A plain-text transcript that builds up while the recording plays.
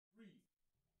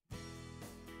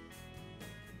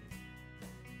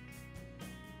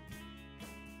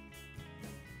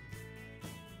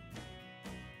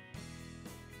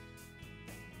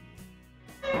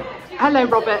Hello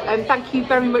Robert, and thank you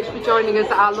very much for joining us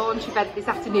at our launch event this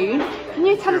afternoon. Can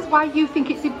you tell us why you think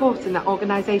it's important that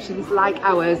organisations like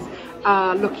ours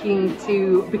are looking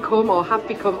to become or have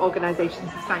become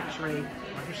organisations of sanctuary?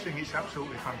 I just think it's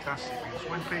absolutely fantastic because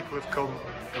when people have come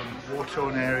from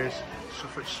war-torn areas,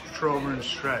 suffered trauma and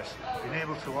stress, being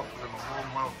able to offer them a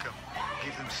warm welcome,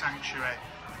 give them sanctuary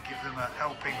and give them a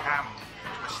helping hand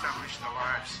to establish their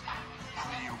lives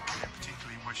in the UK,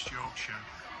 particularly in West Yorkshire,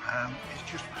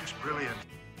 it's just brilliant.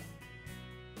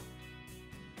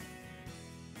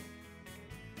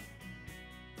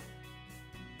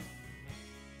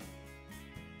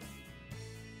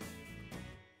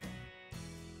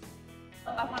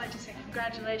 I wanted to say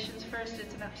congratulations first.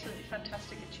 It's an absolutely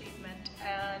fantastic achievement,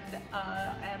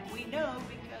 and we know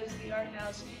because the Art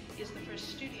House is the first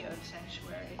studio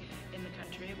sanctuary in the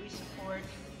country. We support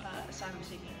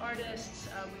asylum-seeking artists.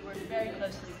 We work very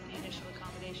closely with the Initial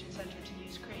Accommodation Centre to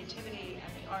use creativity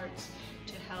and the arts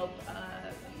to help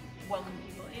welcome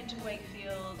people into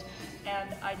Wakefield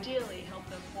and ideally help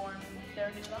them form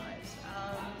their new lives.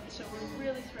 So we're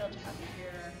really thrilled to have you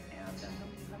here, and I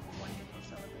hope you have a wonderful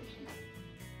celebration.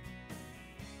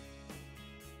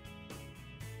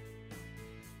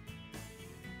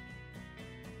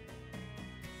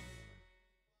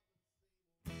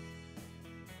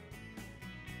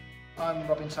 I'm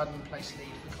Robin Tuddenham, Place Lead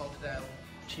for Calderdale,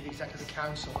 Chief Executive of the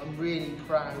Council. I'm really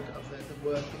proud of the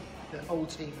work that the whole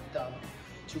team have done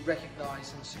to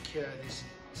recognise and secure this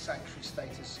sanctuary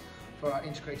status for our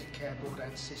integrated care board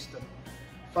and system.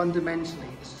 Fundamentally,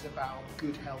 this is about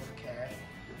good health care,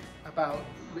 about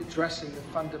addressing the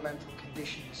fundamental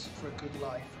conditions for a good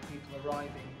life for people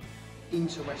arriving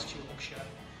into West Yorkshire,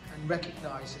 and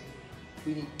recognising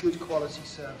we need good quality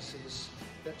services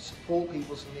that support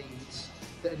people's needs,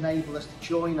 that enable us to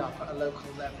join up at a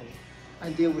local level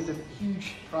and deal with the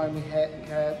huge primary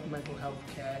care, mental health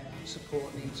care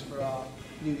support needs for our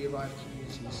newly arrived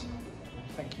communities.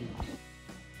 Thank you.